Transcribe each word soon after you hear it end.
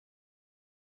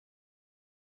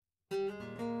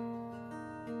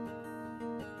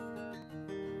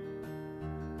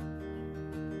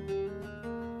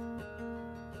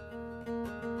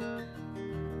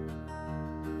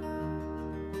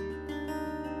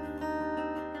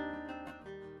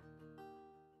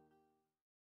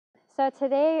So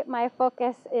today my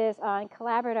focus is on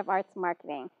collaborative arts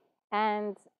marketing.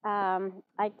 And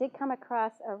I did come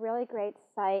across a really great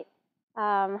site.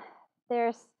 Um,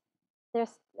 there's,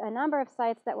 there's a number of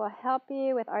sites that will help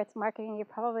you with arts marketing. You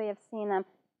probably have seen them.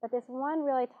 But this one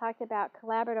really talked about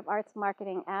collaborative arts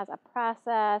marketing as a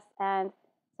process. And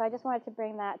so I just wanted to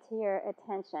bring that to your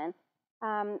attention.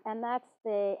 And that's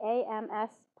the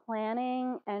AMS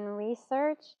Planning and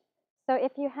Research. So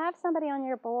if you have somebody on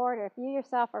your board, or if you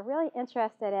yourself are really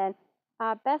interested in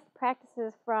best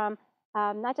practices from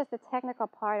not just the technical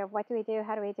part of what do we do,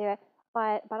 how do we do it,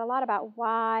 but a lot about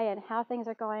why and how things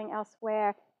are going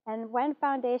elsewhere, and when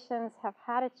foundations have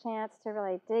had a chance to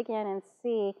really dig in and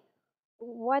see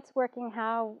what's working,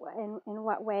 how, in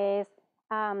what ways,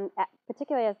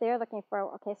 particularly as they're looking for,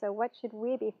 okay, so what should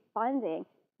we be funding?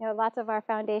 You know, lots of our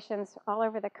foundations all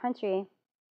over the country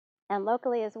and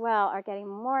locally as well are getting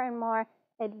more and more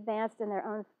advanced in their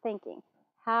own thinking.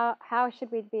 How should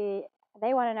we be?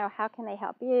 They want to know, how can they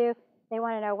help you? They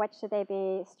want to know, what should they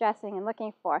be stressing and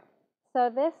looking for. So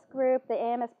this group, the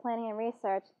AMS Planning and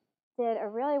Research, did a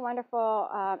really wonderful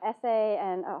essay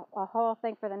and a whole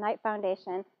thing for the Knight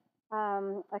Foundation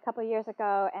a couple years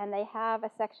ago, and they have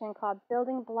a section called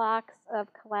Building Blocks of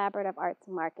Collaborative Arts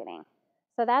Marketing.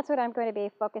 So that's what I'm going to be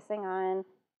focusing on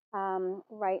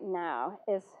right now,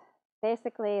 is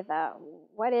basically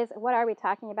what are we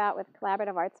talking about with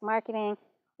collaborative arts marketing?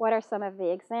 What are some of the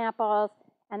examples?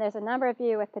 And there's a number of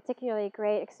you with particularly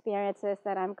great experiences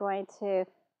that I'm going to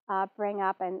bring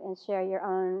up and share your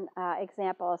own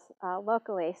examples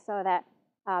locally, so that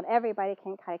everybody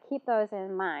can kind of keep those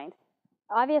in mind.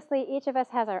 Obviously, each of us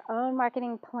has our own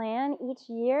marketing plan each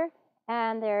year,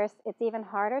 and it's even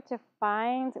harder to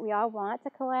find. We all want to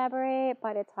collaborate,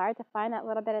 but it's hard to find that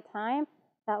little bit of time,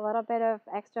 that little bit of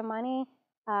extra money,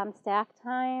 staff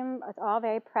time. It's all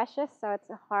very precious, so it's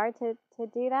hard to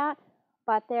do that.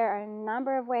 But there are a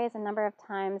number of ways, a number of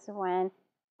times when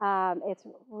it's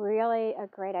really a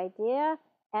great idea.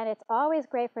 And it's always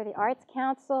great for the Arts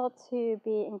Council to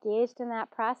be engaged in that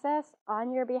process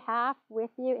on your behalf, with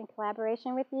you, in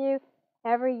collaboration with you.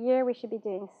 Every year we should be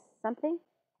doing something.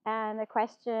 And the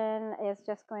question is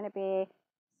just going to be,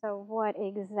 so what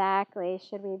exactly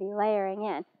should we be layering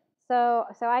in? So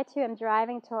I too am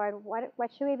driving toward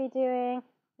what should we be doing,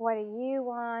 what do you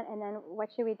want, and then what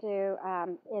should we do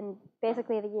in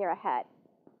basically the year ahead.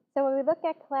 So when we look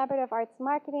at collaborative arts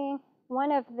marketing,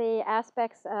 one of the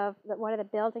aspects of one of the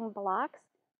building blocks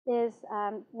is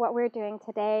what we're doing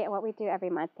today and what we do every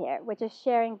month here, which is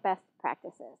sharing best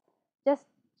practices. Just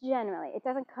generally, it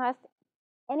doesn't cost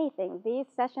anything. These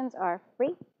sessions are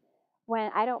free.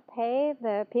 When I don't pay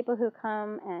the people who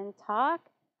come and talk,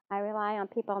 I rely on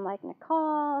people like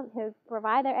Nicole, who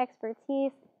provide their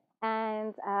expertise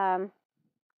and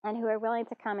who are willing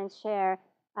to come and share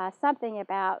something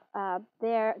about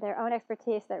their own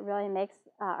expertise that really makes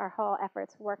our whole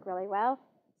efforts work really well.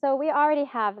 So we already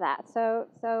have that. So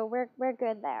we're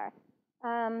good there.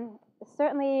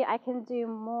 Certainly, I can do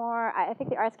more. I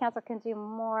think the Arts Council can do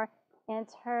more in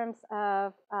terms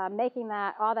of making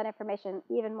all that information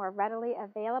even more readily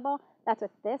available. That's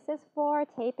what this is for.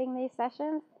 Taping these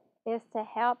sessions is to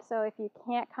help. So if you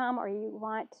can't come, or you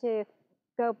want to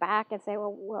go back and say,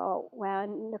 well,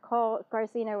 when Nicole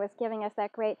Garzino was giving us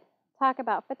that great talk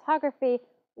about photography,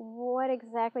 what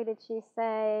exactly did she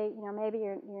say? You know, maybe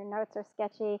your notes are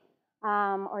sketchy,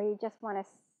 or you just want to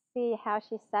see how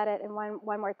she said it, and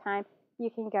one more time, you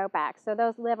can go back. So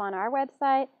those live on our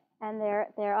website, and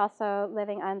they're also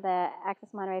living on the Access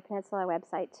Monterey Peninsula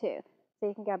website too. So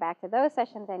you can go back to those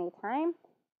sessions anytime.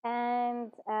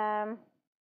 And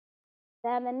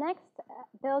then the next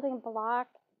building block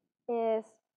is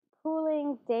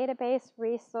pooling database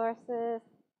resources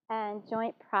and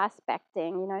joint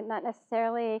prospecting. You know, not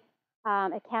necessarily,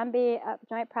 it can be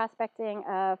joint prospecting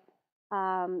of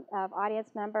audience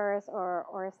members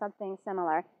or something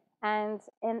similar. And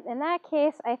in that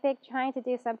case, I think trying to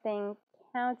do something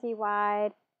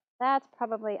county-wide, that's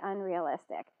probably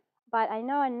unrealistic. But I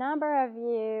know a number of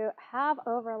you have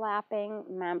overlapping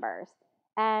members,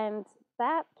 and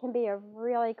that can be a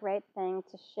really great thing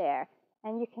to share.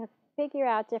 And you can figure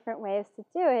out different ways to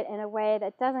do it in a way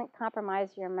that doesn't compromise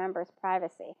your members'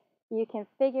 privacy. You can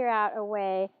figure out a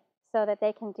way so that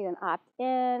they can do an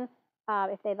opt-in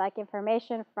if they'd like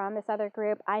information from this other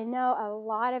group. I know a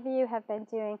lot of you have been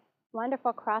doing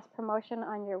wonderful cross-promotion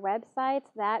on your websites.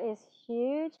 That is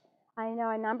huge. I know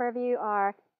a number of you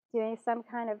are doing some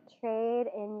kind of trade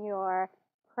in your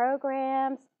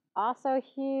programs. Also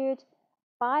huge.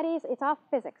 Bodies, it's all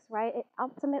physics, right?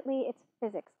 Ultimately, it's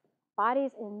physics.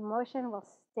 Bodies in motion will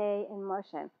stay in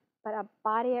motion. but a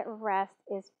body at rest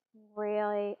is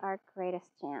really our greatest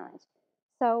challenge.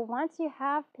 So once you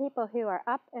have people who are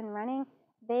up and running,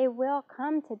 they will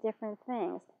come to different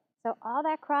things. So all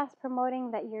that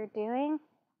cross-promoting that you're doing,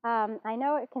 I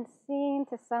know it can seem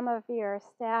to some of your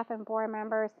staff and board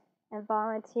members and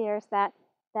volunteers that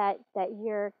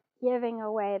you're giving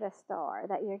away the store,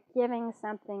 that you're giving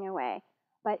something away.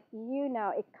 But you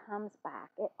know it comes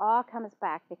back. It all comes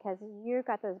back because you've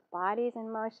got those bodies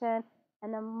in motion.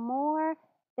 And the more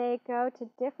they go to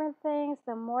different things,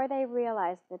 the more they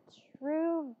realize the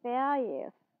true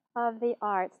value of the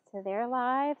arts to their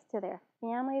lives, to their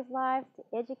families' lives, to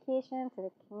education, to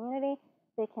the community.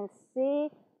 They can see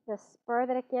the spur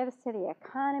that it gives to the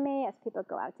economy as people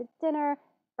go out to dinner,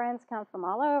 friends come from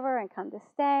all over and come to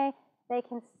stay. They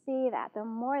can see that. The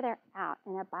more they're out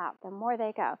and about, the more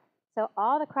they go. So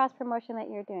all the cross promotion that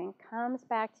you're doing comes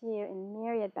back to you in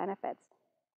myriad benefits.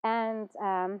 And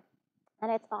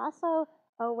it's also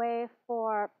a way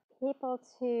for people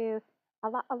to,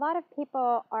 a lot of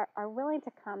people are willing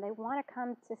to come. They want to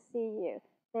come to see you.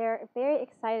 They're very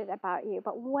excited about you.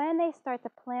 But when they start to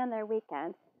plan their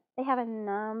weekend, they have a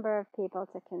number of people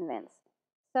to convince.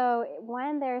 So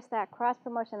when there's that cross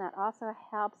promotion, that also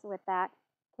helps with that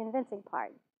convincing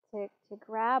part, to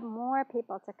grab more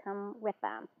people to come with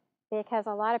them. Because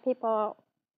a lot of people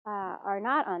are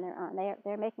not on their own.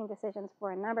 They're making decisions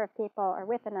for a number of people or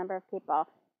with a number of people.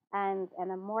 And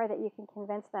the more that you can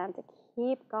convince them to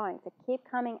keep going, to keep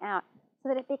coming out, so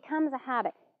that it becomes a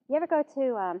habit. You ever go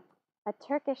to a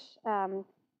Turkish,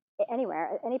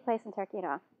 anywhere, any place in Turkey at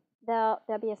all,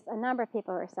 there'll be a number of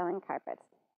people who are selling carpets.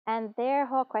 And their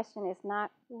whole question is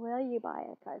not, will you buy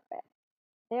a carpet?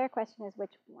 Their question is,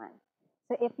 which one?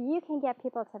 So if you can get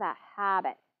people to that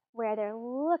habit where they're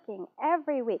looking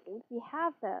every week, we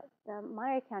have the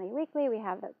Monterey County Weekly, we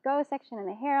have the Go section in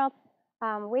the Herald,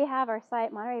 we have our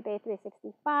site, Monterey Bay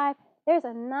 365. There's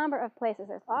a number of places.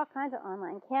 There's all kinds of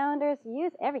online calendars.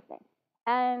 Use everything,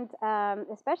 and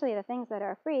especially the things that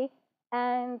are free,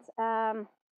 and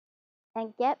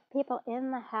get people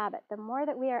in the habit. The more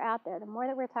that we are out there, the more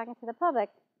that we're talking to the public,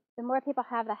 the more people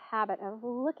have the habit of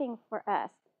looking for us.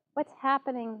 What's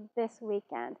happening this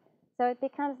weekend? So it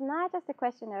becomes not just a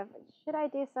question of, should I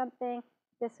do something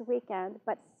this weekend,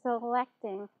 but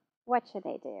selecting what should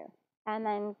they do, and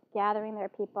then gathering their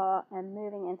people and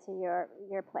moving into your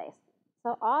place.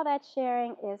 So all that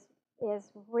sharing is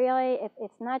really,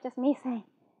 it's not just me saying,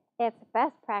 it's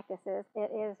best practices.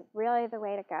 It is really the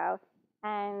way to go.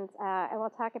 And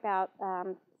we'll talk about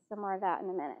some more of that in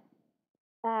a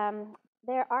minute.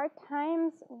 There are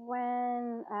times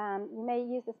when you may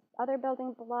use this other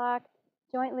building block,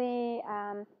 jointly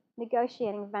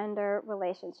negotiating vendor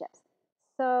relationships.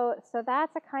 So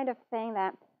that's a kind of thing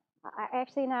that I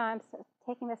actually now I'm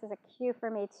taking this as a cue for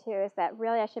me too, is that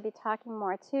really I should be talking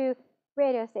more to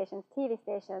radio stations, TV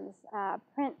stations,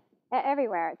 print,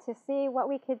 everywhere, to see what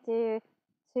we could do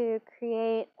to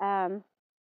create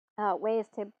ways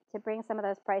to bring some of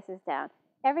those prices down.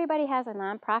 Everybody has a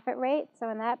nonprofit rate, so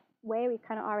in that way we've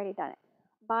kind of already done it.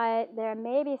 But there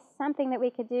may be something that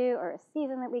we could do, or a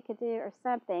season that we could do, or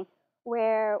something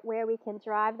where we can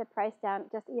drive the price down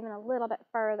just even a little bit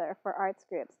further for arts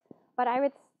groups. But I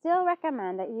would still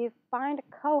recommend that you find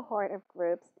a cohort of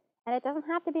groups, and it doesn't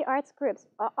have to be arts groups.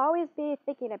 I'll always be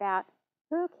thinking about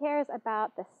who cares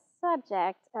about the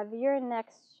subject of your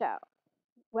next show.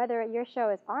 Whether your show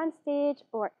is on stage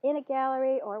or in a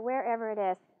gallery or wherever it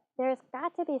is, there's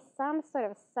got to be some sort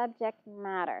of subject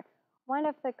matter. One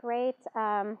of the great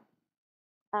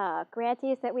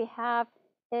grantees that we have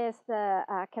is the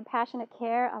Compassionate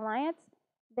Care Alliance.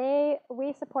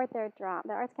 We support their drama.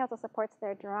 The Arts Council supports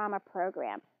their drama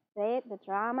program. The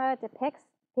drama depicts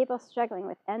people struggling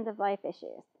with end-of-life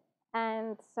issues.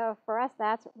 And so for us,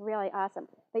 that's really awesome.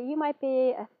 But you might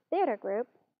be a theater group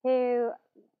who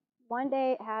one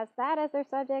day has that as their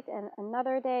subject and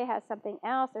another day has something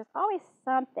else. There's always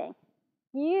something.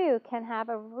 You can have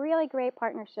a really great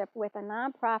partnership with a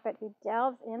nonprofit who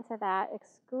delves into that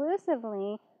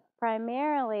exclusively,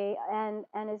 primarily, and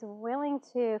is willing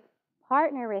to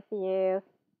partner with you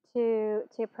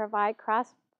to provide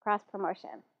cross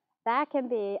promotion. That can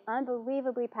be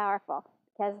unbelievably powerful,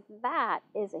 because that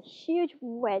is a huge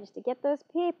wedge to get those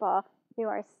people who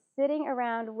are sitting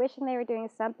around wishing they were doing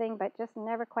something but just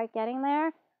never quite getting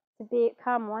there to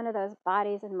become one of those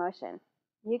bodies in motion.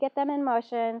 You get them in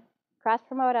motion,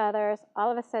 cross-promote others,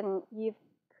 all of a sudden you've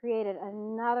created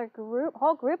another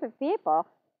whole group of people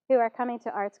who are coming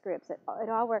to arts groups. It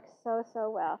all works so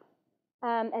well.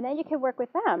 And then you can work with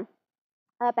them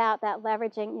about that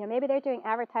leveraging. Maybe they're doing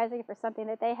advertising for something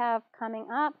that they have coming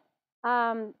up.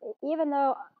 Even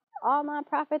though all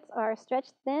nonprofits are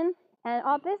stretched thin, and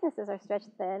all businesses are stretched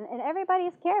thin, and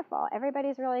everybody's careful.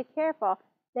 Everybody's really careful.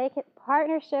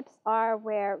 Partnerships are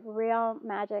where real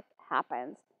magic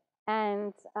happens.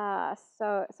 And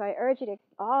so I urge you to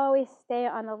always stay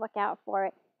on the lookout for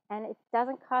it. And it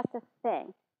doesn't cost a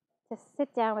thing to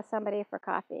sit down with somebody for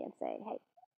coffee and say, hey,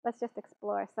 let's just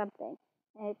explore something.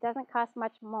 And it doesn't cost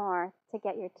much more to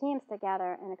get your teams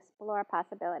together and explore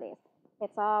possibilities.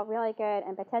 It's all really good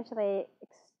and potentially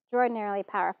extraordinarily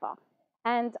powerful.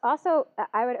 And also,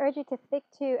 I would urge you to think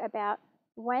too about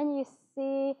when you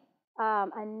see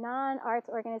a non-arts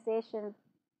organization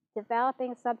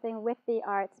developing something with the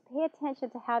arts, pay attention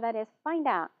to how that is. Find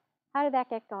out, how did that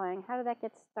get going? How did that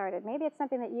get started? Maybe it's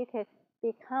something that you could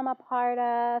become a part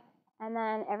of, and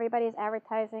then everybody's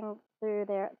advertising through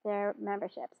their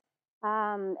memberships.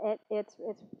 It's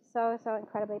so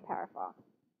incredibly powerful.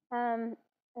 The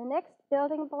next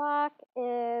building block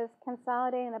is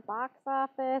consolidating the box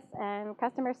office and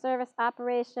customer service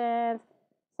operations.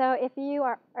 So if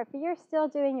you're still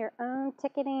doing your own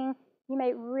ticketing, you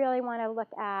may really want to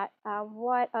look at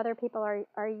what other people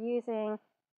are using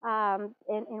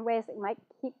in ways that might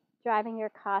keep driving your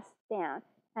costs down.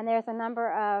 And there's a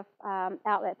number of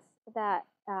outlets that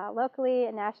locally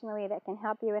and nationally that can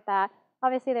help you with that.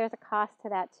 Obviously, there's a cost to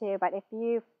that too, but if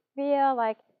you feel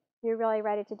like you're really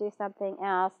ready to do something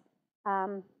else,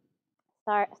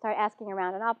 start asking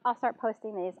around. And I'll start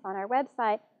posting these on our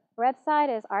website. Our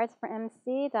website is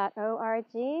artsformc.org.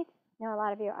 I know a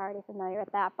lot of you are already familiar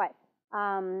with that, but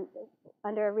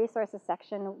under a resources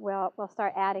section, we'll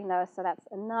start adding those. So that's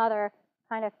another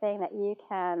kind of thing that you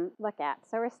can look at.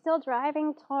 So we're still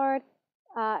driving toward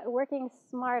working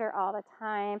smarter all the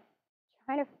time,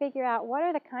 trying to figure out what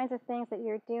are the kinds of things that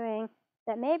you're doing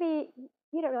that maybe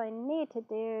you don't really need to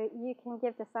do. You can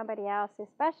give to somebody else who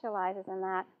specializes in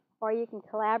that, or you can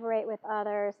collaborate with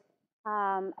others.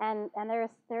 And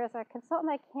there's a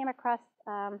consultant I came across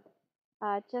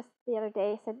just the other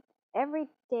day. He said, every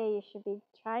day you should be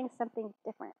trying something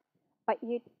different, but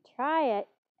you try it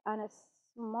on a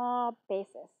small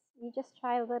basis. You just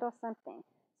try a little something.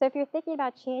 So if you're thinking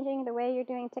about changing the way you're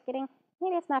doing ticketing,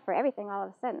 maybe it's not for everything all of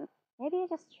a sudden. Maybe you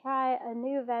just try a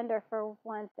new vendor for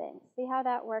one thing, see how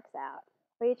that works out.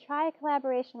 Or you try a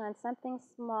collaboration on something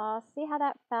small, see how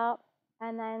that felt,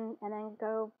 and then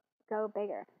go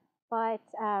bigger. But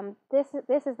this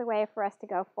is the way for us to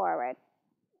go forward.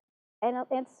 And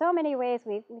in so many ways,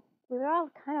 we would all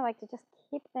kind of like to just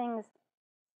keep things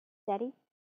steady,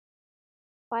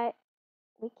 but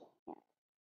we can't.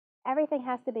 Everything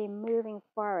has to be moving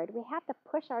forward. We have to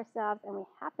push ourselves, and we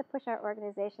have to push our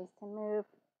organizations to move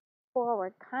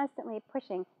forward, constantly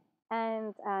pushing,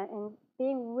 and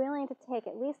being willing to take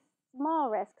at least small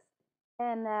risks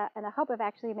and the hope of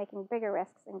actually making bigger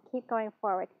risks and keep going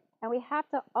forward. And we have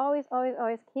to always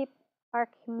keep our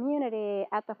community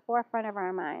at the forefront of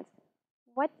our minds.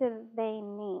 What do they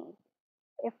need?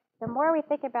 If the more we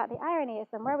think about, the irony is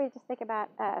the more we just think about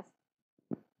us,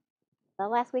 the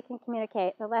less we can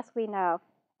communicate, the less we know,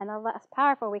 and the less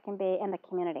powerful we can be in the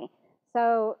community.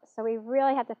 So we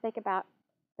really have to think about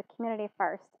the community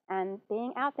first, and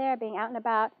being out there, being out and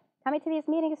about, coming to these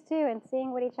meetings too and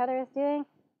seeing what each other is doing,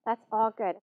 that's all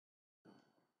good.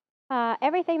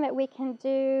 Everything that we can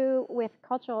do with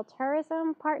cultural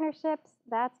tourism partnerships,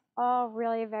 that's all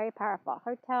really very powerful.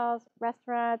 Hotels,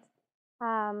 restaurants,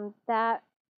 that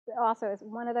also is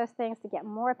one of those things to get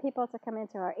more people to come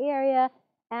into our area.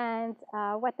 And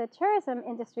what the tourism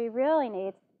industry really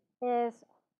needs is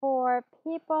for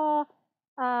people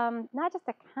not just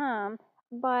to come,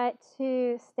 but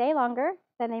to stay longer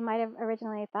than they might have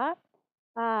originally thought,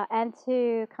 and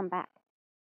to come back.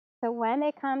 So when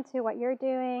they come to what you're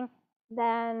doing,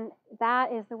 then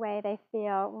that is the way they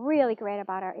feel really great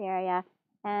about our area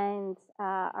and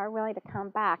are willing to come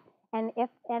back. And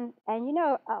you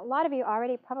know, a lot of you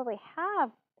already probably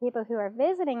have people who are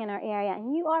visiting in our area,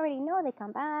 and you already know they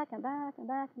come back and back and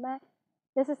back and back.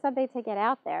 This is something to get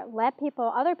out there. Let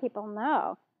other people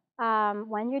know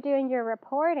when you're doing your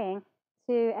reporting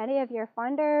to any of your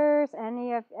funders,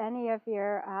 any of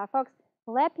your folks.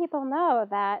 Let people know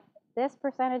that this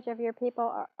percentage of your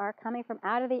people are coming from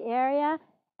out of the area,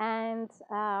 and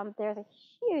there's a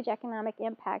huge economic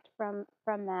impact from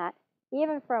that,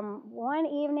 even from one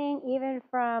evening, even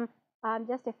from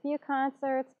just a few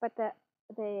concerts, but the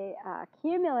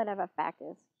cumulative effect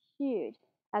is huge.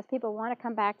 As people want to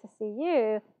come back to see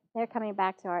you, they're coming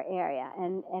back to our area,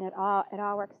 and it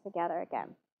all works together again.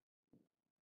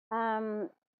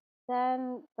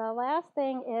 Then the last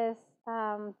thing is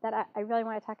that I really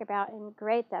want to talk about in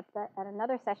great depth at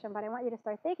another session, but I want you to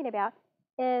start thinking about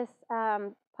is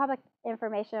public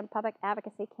information, public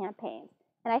advocacy campaigns.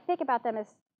 And I think about them as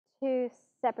two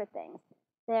separate things.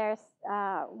 There's,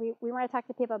 we want to talk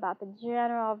to people about the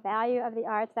general value of the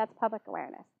arts. That's public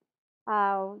awareness.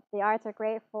 The arts are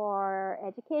great for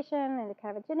education in a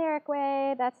kind of a generic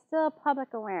way. That's still public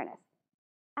awareness.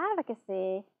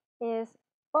 Advocacy is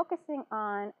focusing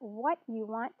on what you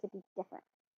want to be different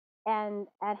and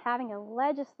having a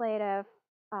legislative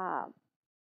uh,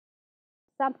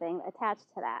 something attached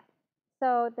to that.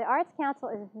 So the Arts Council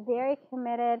is very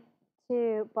committed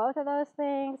to both of those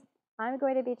things. I'm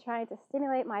going to be trying to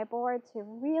stimulate my board to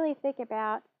really think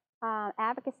about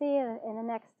advocacy in the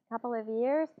next couple of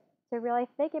years, to really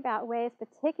think about ways,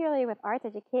 particularly with arts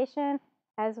education.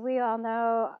 As we all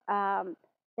know,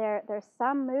 there's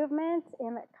some movement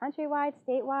in the countrywide,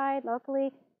 statewide,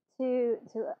 locally to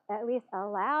at least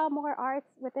allow more arts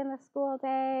within the school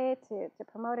day, to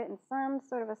promote it in some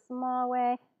sort of a small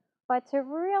way. But to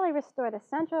really restore the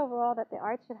central role that the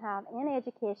arts should have in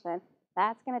education,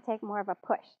 that's going to take more of a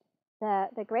push.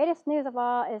 The greatest news of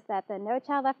all is that the No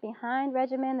Child Left Behind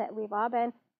regimen that we've all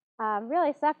been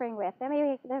really suffering with,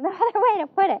 there's no other way to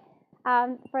put it,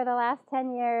 for the last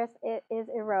 10 years, it is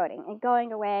eroding and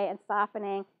going away and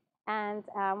softening. And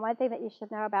one thing that you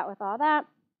should know about with all that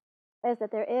is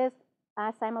that there is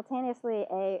simultaneously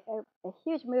a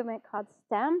huge movement called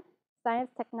STEM, science,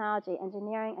 technology,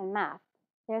 engineering, and math.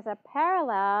 There's a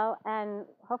parallel and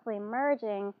hopefully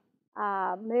merging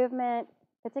movement,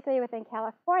 particularly within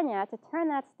California, to turn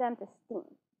that STEM to STEAM.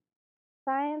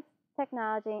 Science,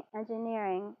 technology,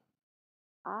 engineering,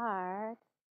 art,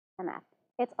 and math.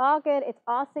 It's all good. It's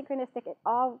all synchronistic. It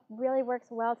all really works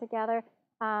well together.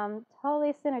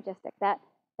 Totally synergistic. That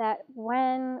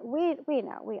when we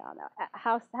all know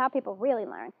how people really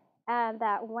learn, and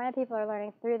that when people are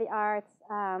learning through the arts,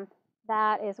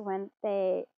 that is when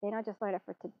they don't just learn it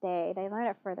for today. They learn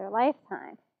it for their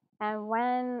lifetime. And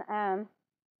when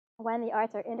the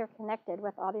arts are interconnected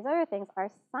with all these other things, our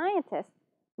scientists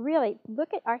really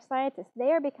look at our scientists.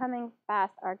 They are becoming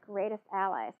fast our greatest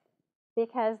allies,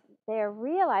 because they're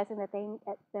realizing that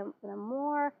the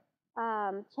more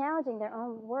challenging their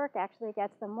own work actually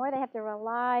gets, the more they have to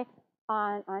rely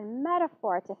on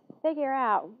metaphor to figure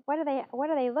out what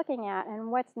are they looking at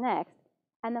and what's next.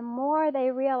 And the more they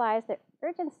realize the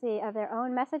urgency of their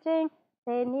own messaging,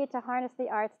 they need to harness the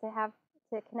arts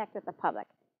to connect with the public,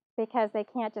 because they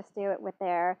can't just do it with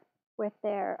their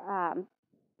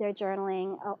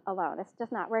journaling alone. It's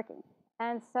just not working.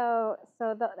 And so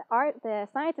the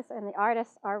scientists and the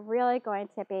artists are really going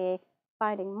to be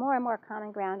finding more and more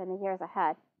common ground in the years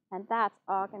ahead, and that's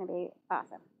all going to be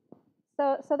awesome.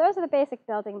 So those are the basic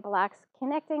building blocks: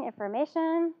 connecting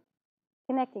information,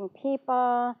 connecting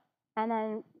people, and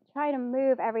then try to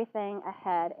move everything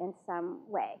ahead in some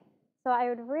way. So I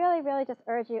would really, really just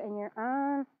urge you in your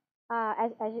own,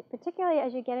 particularly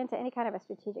as you get into any kind of a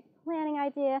strategic planning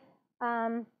idea,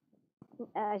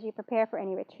 as you prepare for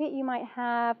any retreat you might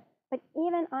have, but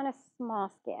even on a small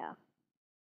scale,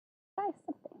 try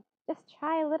something. Just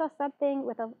try a little something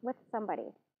with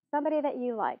somebody that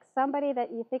you like, somebody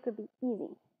that you think would be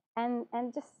easy, and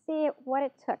just see what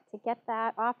it took to get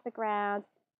that off the ground,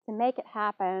 to make it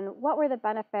happen. What were the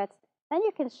benefits? Then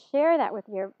you can share that with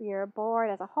your board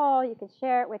as a whole. You can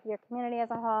share it with your community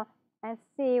as a whole, and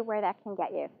see where that can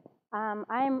get you.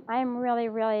 I'm really,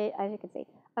 really, as you can see,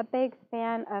 a big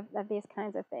fan of these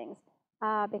kinds of things,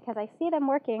 because I see them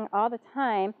working all the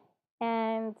time,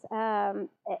 and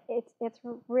it's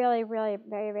really, really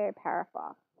very, very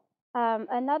powerful. So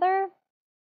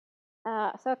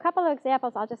a couple of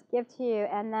examples I'll just give to you,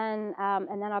 and then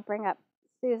I'll bring up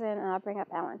Susan and I'll bring up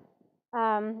Ellen.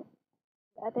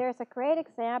 There's a great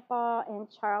example in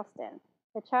Charleston.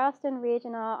 The Charleston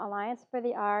Regional Alliance for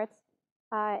the Arts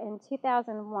in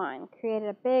 2001 created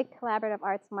a big collaborative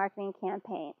arts marketing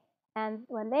campaign. And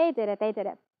when they did it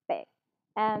big.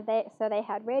 And they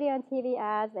had radio and TV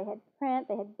ads, they had print,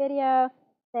 they had video,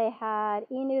 they had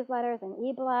e-newsletters and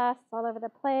e-blasts all over the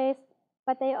place.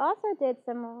 But they also did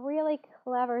some really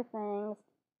clever things.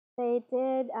 They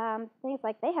did things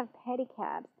like they have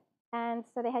pedicabs. And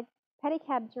so they had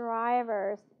pedicab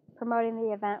drivers promoting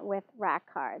the event with rack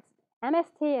cards.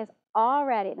 MST is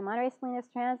already, the Monterey Salinas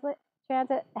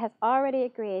Transit has already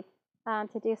agreed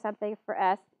to do something for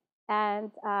us.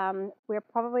 And we're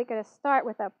probably going to start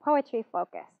with a poetry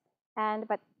focus.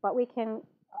 But we can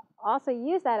also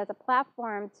use that as a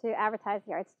platform to advertise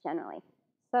the arts generally.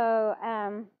 So,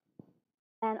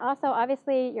 and also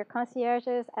obviously your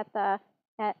concierges at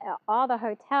all the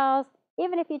hotels,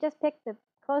 even if you just pick the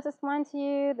closest one to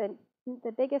you,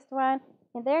 the biggest one.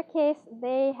 In their case,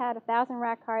 they had 1,000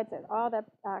 rack cards at all the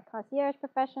concierge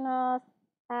professionals,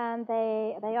 and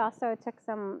they also took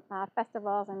some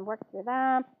festivals and worked through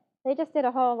them. They just did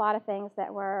a whole lot of things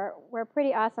that were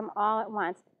pretty awesome all at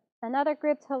once. Another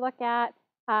group to look at,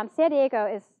 San Diego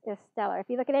is stellar. If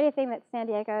you look at anything that San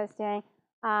Diego is doing,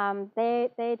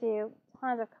 they do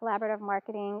tons of collaborative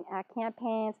marketing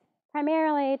campaigns,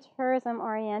 primarily tourism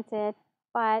oriented,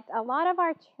 but a lot of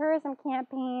our tourism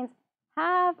campaigns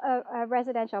have a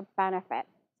residential benefit.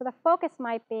 So the focus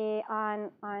might be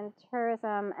on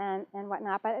tourism and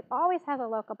whatnot, but it always has a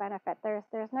local benefit.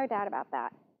 There's no doubt about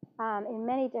that in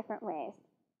many different ways.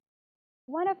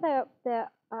 One of the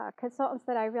consultants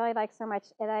that I really like so much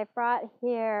that I brought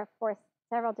here for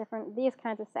several different these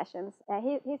kinds of sessions.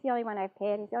 He's the only one I've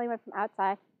paid. He's the only one from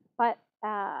outside, but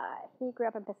he grew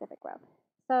up in Pacific Grove,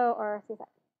 so or Seaside.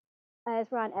 Is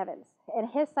Ron Evans, and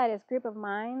his site is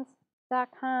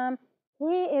groupofminds.com. He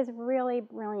is really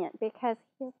brilliant because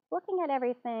he's looking at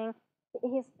everything.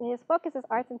 His focus is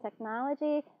arts and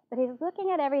technology, but he's looking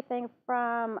at everything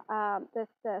from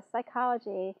the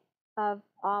psychology of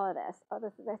all of this,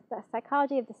 the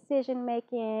psychology of decision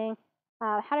making,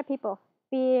 how do people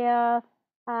feel,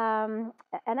 and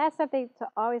that's something to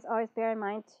always bear in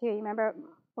mind too. You remember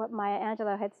what Maya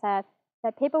Angelou had said,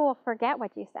 that people will forget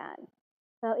what you said.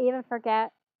 They'll even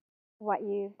forget what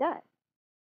you've done,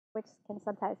 which can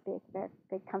sometimes be a very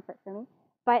good comfort for me.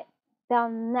 But they'll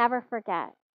never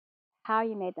forget how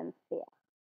you made them feel.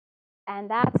 And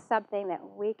that's something that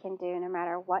we can do no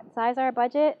matter what size our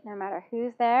budget, no matter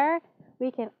who's there.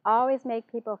 We can always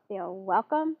make people feel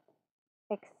welcome,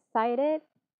 excited,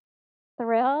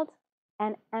 thrilled,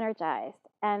 and energized.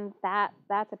 And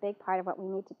that's a big part of what we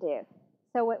need to do.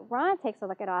 So what Ron takes a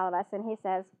look at all of us and he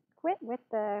says, quit with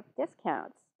the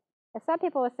discounts. And some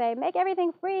people will say, make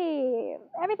everything free,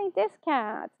 everything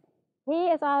discounts. He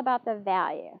is all about the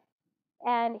value.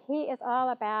 And he is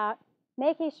all about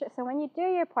making sure, so when you do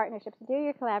your partnerships, do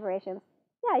your collaborations,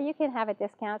 yeah, you can have a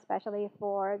discount, especially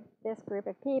for this group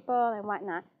of people and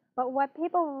whatnot. But what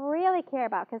people really care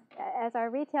about, because as our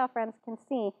retail friends can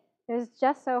see, there's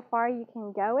just so far you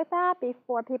can go with that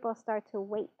before people start to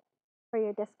wait for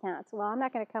your discounts. Well, I'm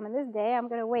not going to come in this day, I'm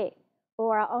going to wait.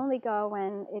 Or I'll only go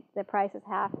when the price is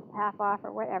half off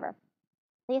or whatever.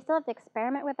 So you still have to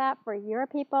experiment with that for your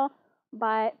people,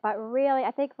 but really,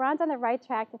 I think Ron's on the right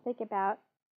track to think about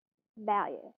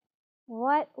value.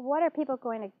 What are people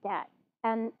going to get?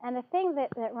 And the thing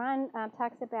that Ron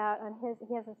talks about on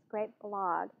he has this great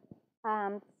blog.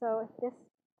 So this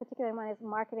particular one is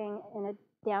marketing in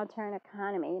a downturn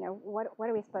economy. You know, what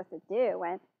are we supposed to do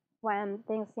when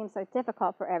things seem so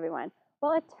difficult for everyone?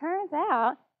 Well, it turns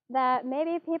out that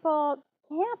maybe people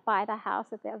can't buy the house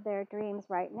of their dreams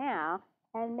right now,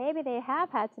 and maybe they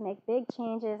have had to make big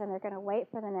changes and they're going to wait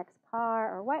for the next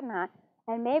car or whatnot,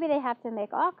 and maybe they have to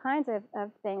make all kinds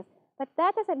of things, but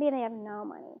that doesn't mean they have no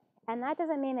money, and that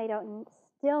doesn't mean they don't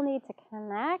still need to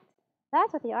connect.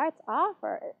 That's what the arts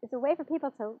offer. It's a way for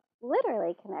people to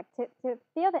literally connect, to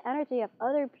feel the energy of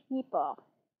other people,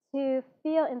 to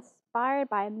feel inspired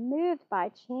by, moved by,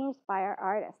 changed by our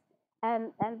artists.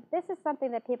 And this is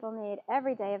something that people need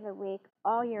every day of the week,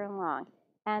 all year long.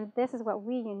 And this is what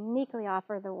we uniquely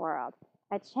offer the world,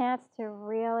 a chance to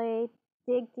really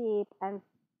dig deep and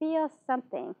feel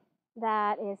something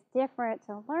that is different,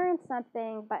 to learn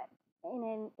something, but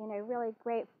in a really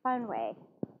great, fun way.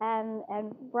 And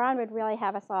Ron would really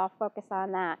have us all focus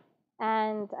on that.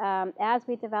 And as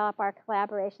we develop our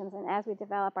collaborations and as we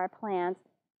develop our plans,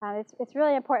 it's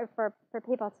really important for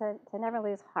people to never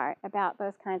lose heart about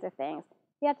those kinds of things.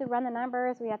 We have to run the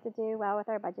numbers. We have to do well with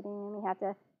our budgeting. We have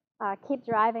to keep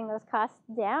driving those costs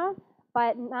down,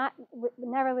 but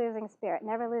never losing spirit,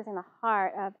 never losing the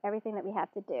heart of everything that we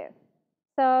have to do.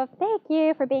 So thank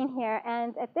you for being here.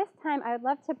 And at this time, I would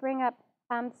love to bring up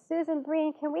Susan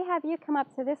Breen. Can we have you come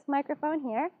up to this microphone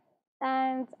here?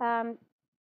 And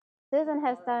Susan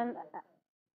has done,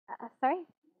 sorry?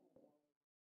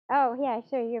 Oh, yeah,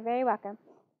 sure. You're very welcome.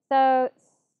 So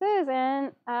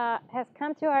Susan has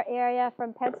come to our area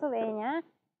from Pennsylvania,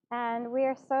 and we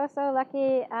are so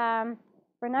lucky.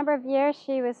 For a number of years,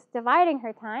 she was dividing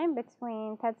her time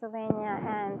between Pennsylvania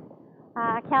and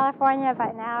California,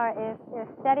 but now is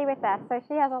steady with us. So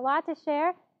she has a lot to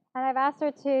share, and I've asked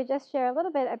her to just share a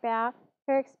little bit about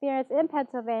her experience in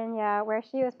Pennsylvania, where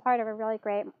she was part of a really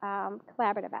great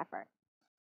collaborative effort.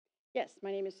 Yes,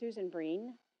 my name is Susan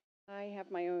Breen. I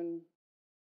have my own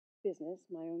business,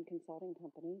 my own consulting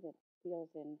company that deals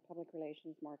in public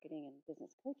relations, marketing, and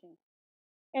business coaching.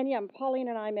 And yeah, Pauline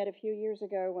and I met a few years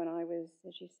ago when I was,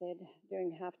 as she said,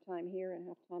 doing half-time here and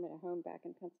half-time at a home back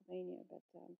in Pennsylvania. But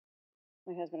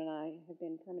my husband and I have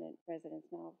been permanent residents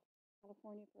now of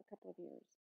California for a couple of years.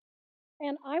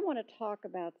 And I want to talk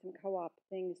about some co-op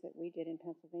things that we did in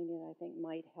Pennsylvania that I think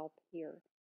might help here.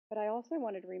 But I also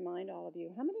wanted to remind all of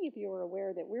you, how many of you are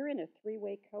aware that we're in a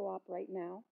three-way co-op right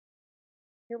now?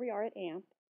 Here we are at AMP,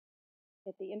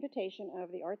 at the invitation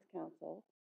of the Arts Council,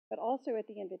 but also at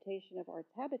the invitation of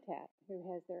Arts Habitat, who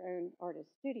has their own artist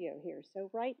studio here. So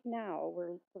right now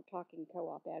we're talking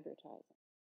co-op advertising.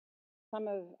 Some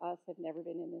of us have never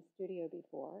been in this studio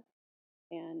before,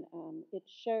 and it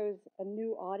shows a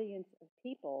new audience of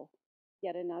people,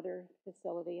 yet another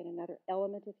facility and another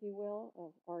element, if you will,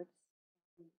 of arts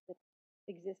that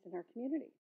exist in our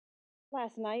community.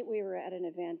 Last night we were at an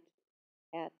event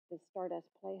at the Stardust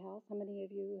Playhouse. How many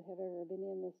of you have ever been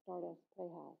in the Stardust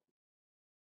Playhouse?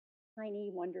 Tiny,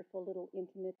 wonderful little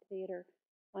intimate theater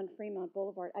on Fremont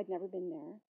Boulevard. I'd never been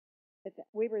there, but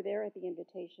we were there at the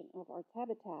invitation of Arts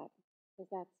Habitat because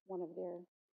that's one of their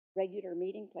regular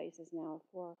meeting places now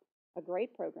for a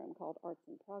great program called Arts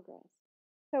in Progress.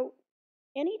 So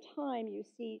anytime you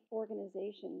see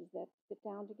organizations that sit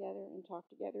down together and talk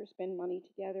together, spend money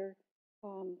together,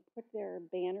 put their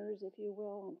banners, if you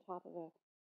will, on top of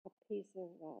a piece of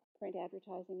print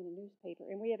advertising in a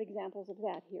newspaper, and we have examples of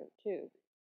that here too.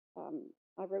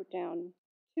 I wrote down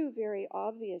two very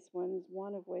obvious ones,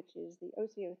 one of which is the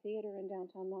Ocio Theater in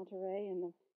downtown Monterey,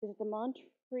 and is it the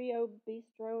Monterey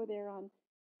Bistro there on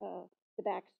the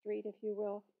back street, if you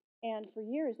will. And for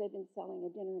years, they've been selling a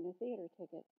dinner and a theater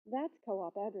ticket. That's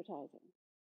co-op advertising.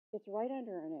 It's right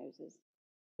under our noses.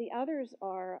 The others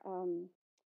are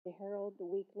the Herald, the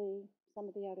Weekly, some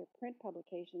of the other print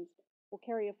publications will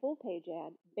carry a full-page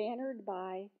ad bannered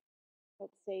by,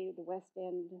 let's say, the West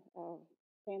End of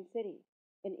Fan City.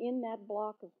 And in that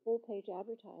block of full-page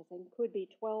advertising could be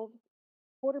 12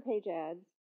 quarter-page ads,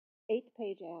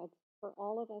 8-page ads for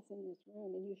all of us in this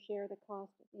room, and you share the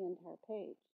cost of the entire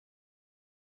page.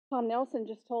 Tom Nelson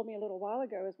just told me a little while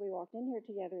ago as we walked in here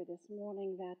together this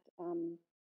morning that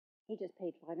he just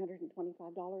paid $525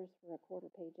 for a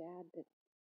quarter-page ad. But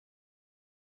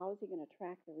how is he going to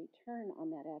track the return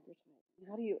on that advertising?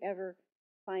 How do you ever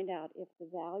find out if the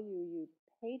value you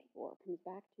paid for comes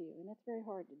back to you? And that's very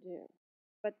hard to do.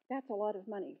 But that's a lot of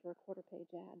money for a quarter-page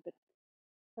ad. But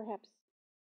perhaps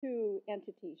two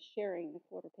entities sharing the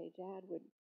quarter-page ad would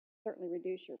certainly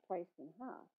reduce your price in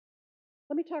half.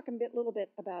 Let me talk a little bit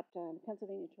about the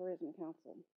Pennsylvania Tourism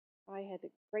Council. I had the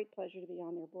great pleasure to be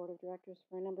on their board of directors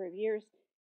for a number of years,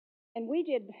 and we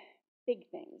did big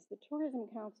things. The Tourism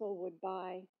Council would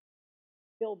buy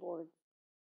billboards,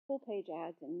 full-page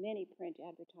ads, and many print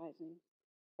advertising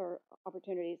or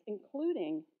opportunities,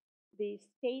 including the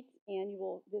state's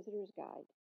annual visitor's guide.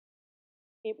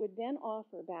 It would then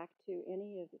offer back to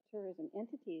any of the tourism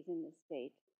entities in the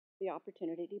state the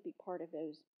opportunity to be part of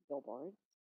those billboards,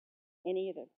 any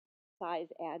of the size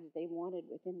ads they wanted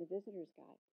within the visitor's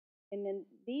guide. And then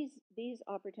these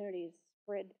opportunities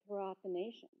spread throughout the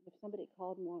nation. If somebody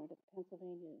called and wanted a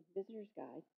Pennsylvania visitor's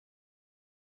guide,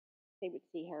 they would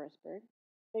see Harrisburg,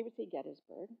 they would see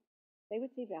Gettysburg, they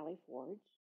would see Valley Forge,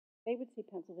 they would see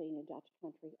Pennsylvania Dutch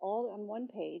Country, all on one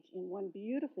page in one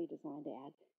beautifully designed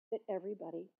ad that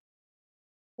everybody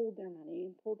pulled their money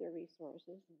and pulled their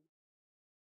resources. And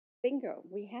bingo,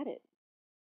 we had it.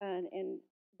 And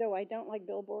though I don't like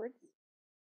billboards,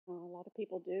 a lot of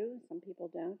people do, some people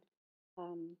don't,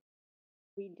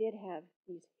 we did have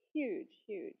these huge,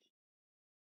 huge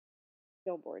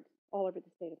billboards all over the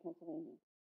state of Pennsylvania.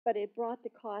 But it brought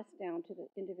the cost down to the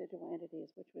individual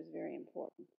entities, which was very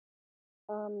important.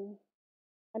 I'm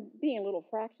being a little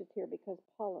fractious here because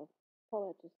Paulette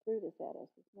just threw this at us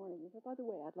this morning. But by the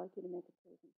way, I'd like you to make a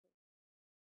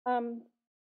presentation.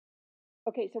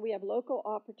 Okay, so we have local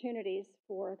opportunities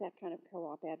for that kind of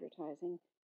co-op advertising.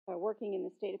 Working in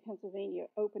the state of Pennsylvania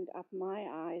opened up my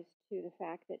eyes to the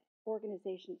fact that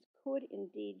organizations could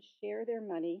indeed share their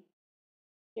money,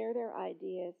 share their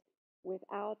ideas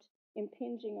without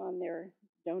impinging on their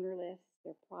donor lists,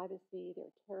 their privacy,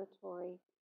 their territory.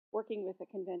 Working with the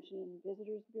Convention and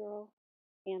Visitors Bureau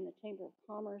and the Chamber of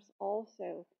Commerce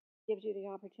also gives you the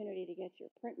opportunity to get your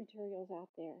print materials out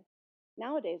there.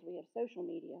 Nowadays, we have social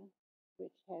media,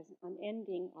 which has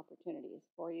unending opportunities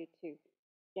for you to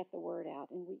get the word out.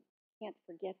 And we can't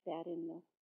forget that in the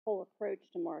whole approach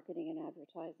to marketing and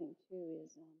advertising, too,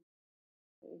 is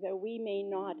though we may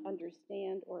not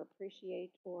understand or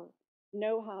appreciate or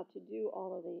know how to do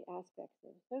all of the aspects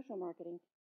of social marketing,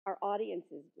 our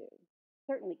audiences do.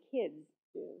 Certainly kids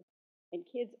do. And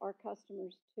kids are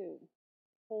customers, too. A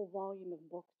whole volume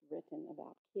of books written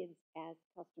about kids as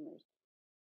customers.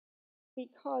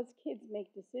 Because kids make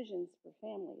decisions for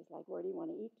families, like where do you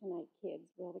want to eat tonight, kids?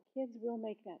 Well, the kids will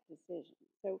make that decision.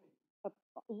 So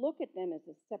look at them as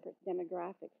a separate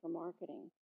demographic for marketing.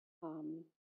 Um,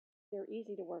 they're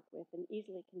easy to work with and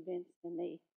easily convinced, and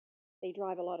they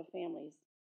drive a lot of families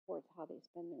towards how they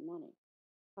spend their money.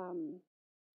 Um,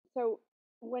 so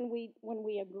when we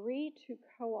agree to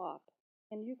co-op,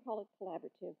 and you call it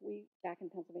collaborative, we back in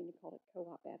Pennsylvania call it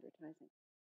co-op advertising.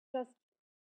 Just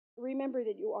remember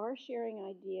that you are sharing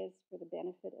ideas for the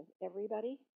benefit of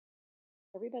everybody.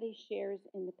 Everybody shares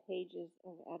in the pages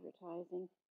of advertising,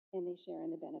 and they share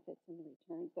in the benefits and the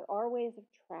returns. There are ways of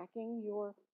tracking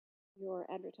your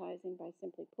advertising by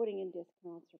simply putting in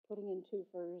discounts or putting in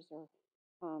twofers, or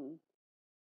um,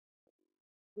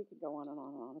 we could go on and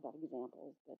on and on about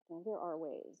examples, but there are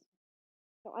ways.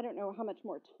 So I don't know how much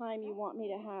more time you want me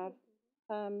to have.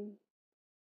 Um,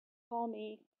 Call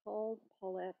me, call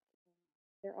Paulette.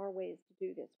 There are ways to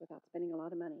do this without spending a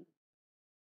lot of money.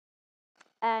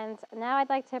 And now I'd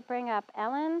like to bring up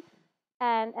Ellen.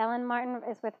 And Ellen Martin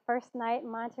is with First Night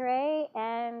Monterey.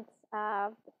 And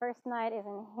First Night is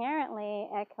inherently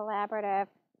a collaborative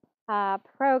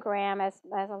program, as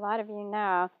a lot of you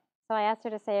know. So I asked her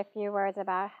to say a few words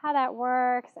about how that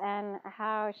works and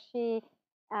how she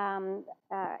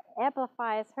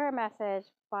amplifies her message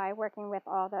by working with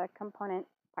all the component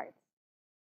parts.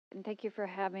 And thank you for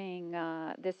having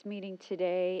this meeting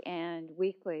today and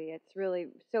weekly. It's really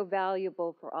so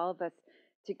valuable for all of us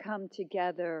to come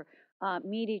together,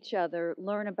 meet each other,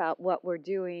 learn about what we're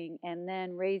doing, and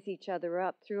then raise each other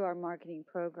up through our marketing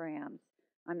programs.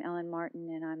 I'm Ellen Martin,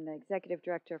 and I'm the Executive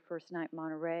Director of First Night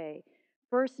Monterey.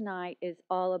 First Night is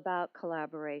all about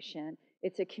collaboration.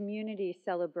 It's a community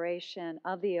celebration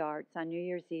of the arts on New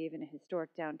Year's Eve in historic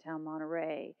downtown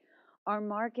Monterey. Our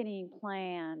marketing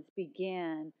plans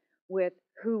begin with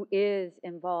who is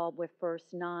involved with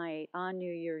First Night on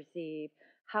New Year's Eve.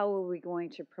 How are we going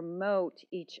to promote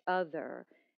each other?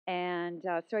 And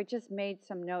so I just made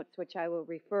some notes, which I will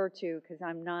refer to because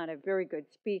I'm not a very good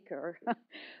speaker.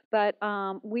 But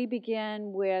we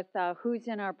begin with who's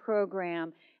in our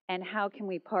program and how can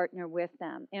we partner with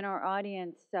them. In our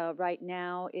audience right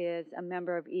now is a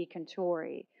member of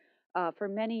eContori. For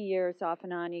many years, off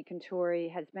and on,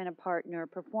 eContori has been a partner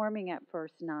performing at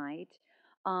First Night.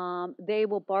 They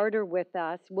will barter with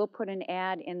us. We'll put an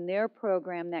ad in their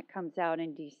program that comes out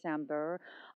in December,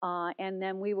 and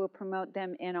then we will promote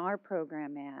them in our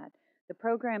program ad. The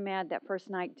program ad that First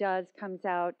Night does comes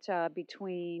out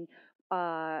between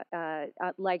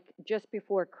like just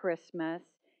before Christmas,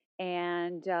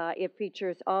 and it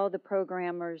features all the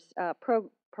performers,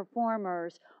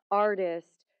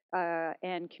 artists,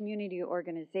 and community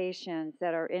organizations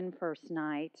that are in First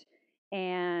Night.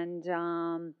 And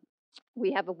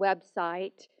we have a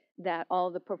website that all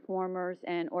the performers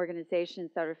and organizations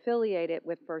that are affiliated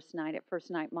with First Night at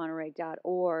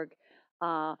firstnightmonterey.org,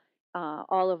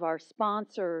 all of our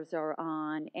sponsors are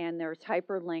on, and there's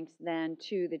hyperlinks then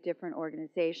to the different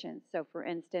organizations. So for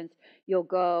instance, you'll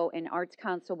go and Arts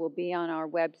Council will be on our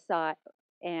website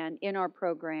and in our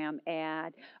program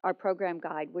ad, our program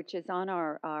guide, which is on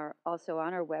our also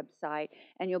on our website,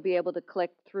 and you'll be able to click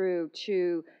through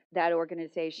to that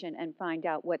organization and find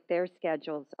out what their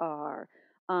schedules are.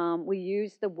 We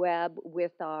use the web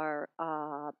with our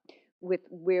with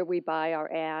where we buy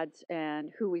our ads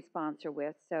and who we sponsor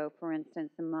with. So, for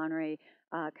instance, the Monterey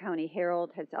County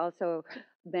Herald has also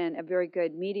been a very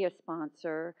good media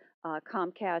sponsor.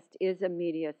 Comcast is a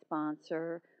media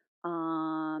sponsor.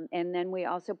 And then we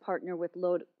also partner with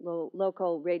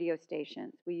local radio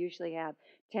stations. We usually have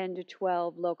 10 to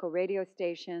 12 local radio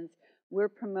stations. We're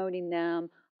promoting them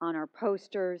on our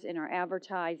posters, in our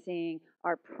advertising,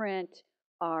 our print,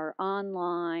 our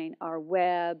online, our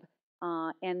web,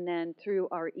 and then through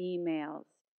our emails.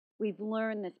 We've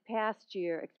learned this past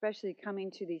year, especially coming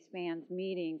to these fans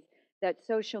meetings, that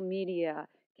social media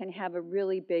can have a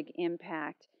really big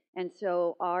impact. And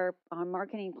so our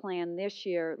marketing plan this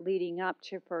year leading up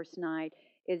to First Night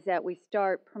is that we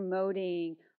start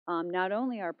promoting not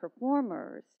only our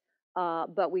performers,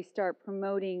 but we start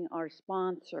promoting our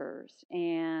sponsors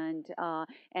and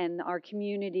our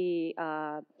community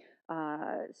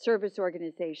service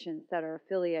organizations that are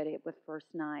affiliated with First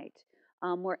Night.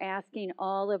 We're asking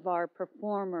all of our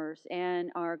performers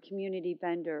and our community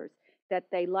vendors that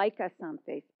they like us on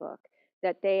Facebook,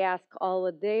 that they ask all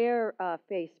of their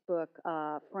Facebook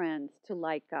friends to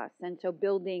like us, and so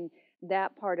building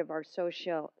that part of our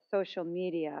social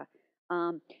media.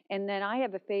 And then I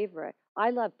have a favorite.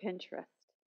 I love Pinterest.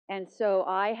 And so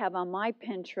I have on my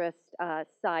Pinterest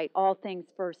site all things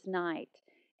First Night.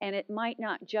 And it might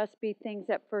not just be things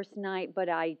at First Night, but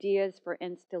ideas for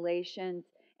installations.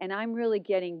 And I'm really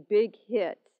getting big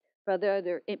hits for the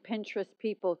other Pinterest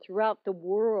people throughout the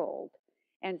world.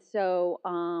 And so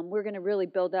we're going to really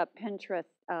build up Pinterest,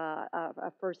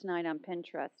 a first night on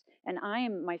Pinterest. And I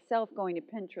am myself going to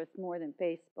Pinterest more than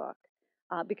Facebook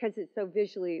because it's so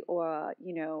visually or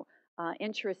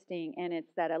interesting, and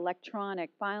it's that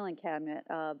electronic filing cabinet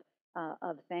of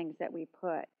things that we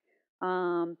put.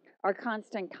 Our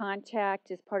constant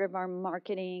contact is part of our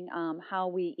marketing, how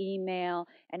we email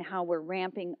and how we're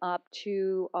ramping up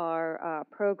to our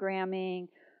programming.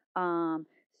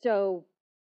 So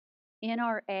in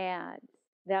our ads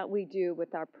that we do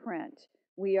with our print,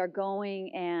 we are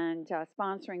going and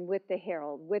sponsoring with the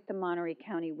Herald, with the Monterey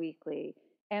County Weekly.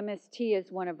 MST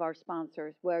is one of our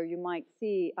sponsors, where you might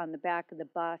see on the back of the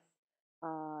bus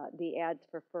the ads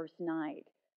for first night.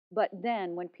 But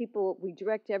then when we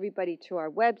direct everybody to our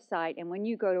website, and when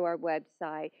you go to our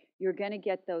website, you're going to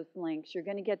get those links, you're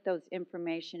going to get those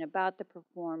information about the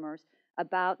performers,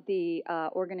 about the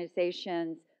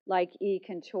organizations like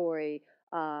eContori,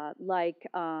 like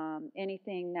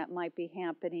anything that might be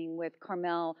happening with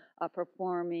Carmel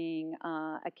Performing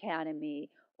Academy,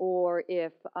 or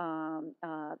if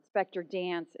Spectre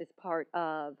Dance is part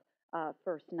of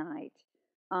First Night.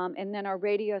 And then our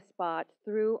radio spots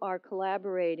through our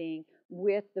collaborating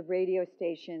with the radio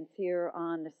stations here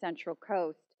on the Central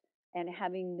Coast and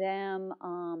having them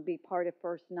be part of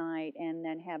First Night and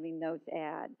then having those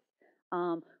ads.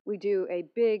 We do a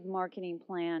big marketing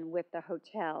plan with the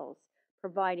hotels,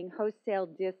 providing wholesale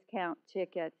discount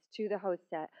tickets to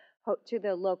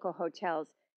the local hotels.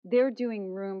 They're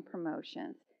doing room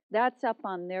promotions. That's up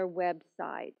on their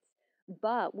websites.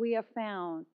 But we have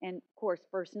found, and of course,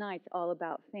 First Night's all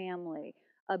about family,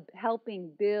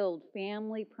 helping build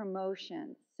family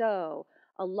promotions. So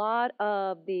a lot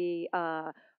of the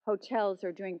hotels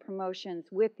are doing promotions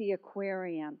with the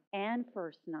aquarium and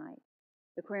First Night.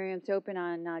 The aquarium's open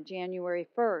on January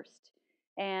 1st.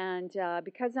 And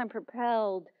because I'm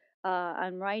propelled,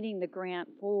 I'm writing the grant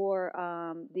for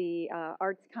the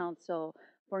Arts Council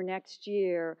for next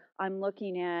year, I'm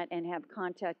looking at and have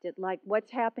contacted, like, what's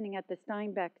happening at the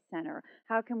Steinbeck Center?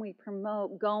 How can we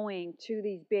promote going to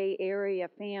these Bay Area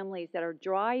families that are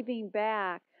driving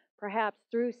back, perhaps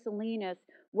through Salinas?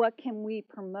 What can we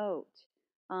promote?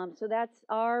 So that's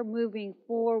our moving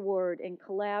forward and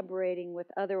collaborating with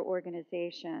other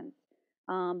organizations.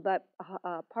 But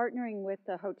partnering with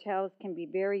the hotels can be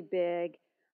very big.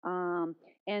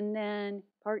 And then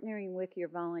partnering with your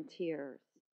volunteers,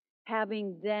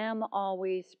 having them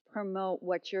always promote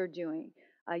what you're doing.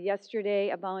 Yesterday,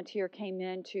 a volunteer came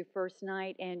in to First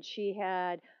Night, and she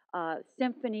had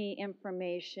symphony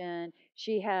information.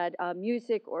 She had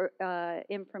music or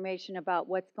information about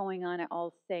what's going on at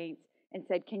All Saints, and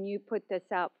said, "Can you put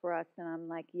this out for us?" And I'm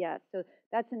like, "Yes." So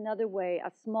that's another way,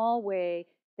 a small way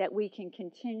that we can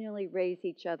continually raise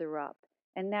each other up.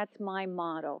 And that's my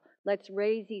model. Let's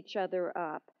raise each other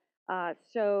up.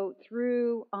 So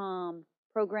through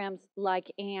programs like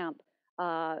AMP,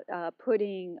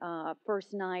 putting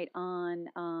First Night on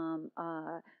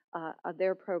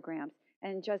their programs.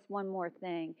 And just one more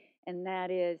thing, and that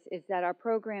is that our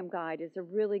program guide is a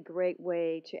really great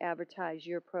way to advertise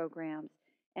your programs.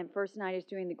 And First Night is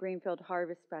doing the Greenfield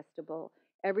Harvest Festival.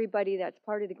 Everybody that's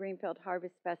part of the Greenfield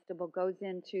Harvest Festival goes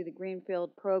into the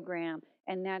Greenfield program,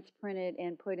 and that's printed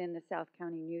and put in the South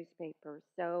County newspapers.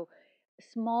 So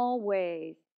small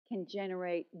ways can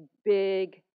generate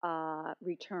big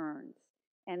returns,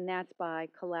 and that's by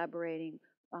collaborating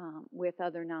with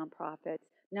other nonprofits,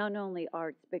 not only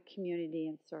arts, but community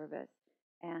and service.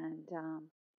 And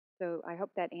so I hope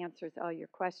that answers all your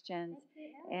questions,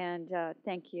 and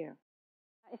thank you.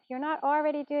 If you're not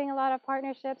already doing a lot of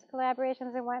partnerships,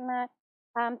 collaborations, and whatnot,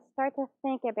 start to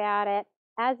think about it.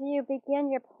 As you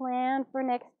begin your plan for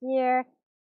next year,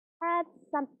 add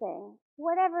something,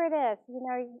 whatever it is.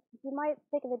 You might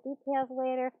think of the details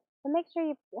later, but make sure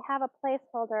you have a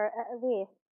placeholder at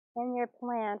least in your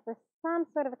plan for some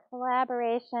sort of a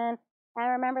collaboration.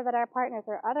 And remember that our partners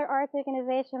are other arts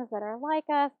organizations that are like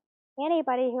us.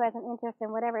 Anybody who has an interest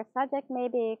in whatever subject may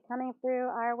be coming through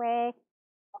our way,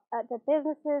 the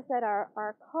businesses that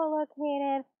are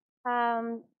co-located,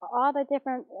 all the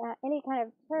different, any kind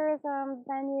of tourism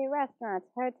venue, restaurants,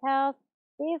 hotels,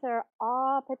 these are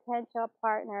all potential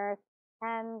partners.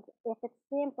 And if it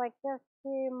seems like just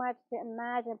too much to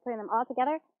imagine putting them all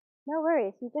together, no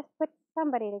worries. You just put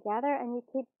somebody together and you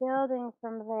keep building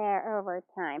from there over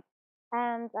time.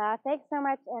 And thanks so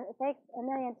much, and thanks a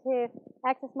million to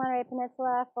Access Monterey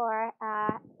Peninsula for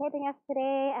taping us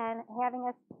today and having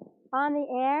us on the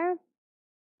air.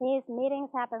 These meetings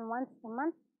happen once a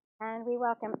month, and we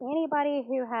welcome anybody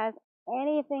who has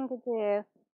anything to do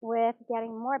with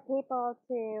getting more people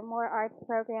to more arts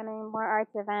programming, more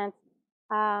arts events.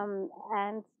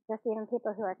 and just even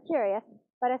people who are curious.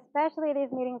 But especially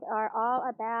these meetings are all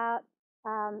about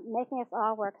making us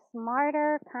all work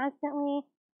smarter constantly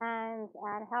and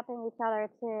helping each other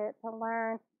to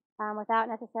learn without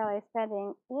necessarily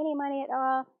spending any money at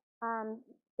all,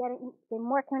 being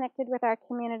more connected with our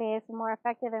communities, more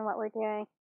effective in what we're doing,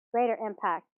 greater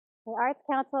impact. The Arts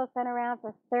Council has been around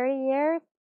for 30 years,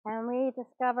 and we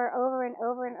discover over and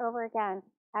over and over again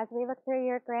as we look through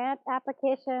your grant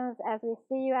applications, as we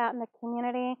see you out in the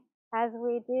community, as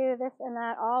we do this and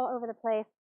that all over the place,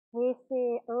 we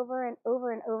see over and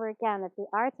over and over again that the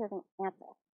arts are the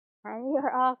answer. And you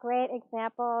are all great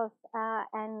examples,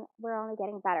 and we're only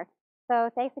getting better. So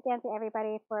thanks again to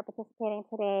everybody for participating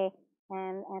today,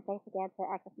 and thanks again to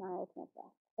Access Monterey Peninsula.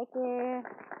 Thank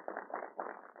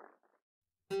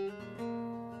you.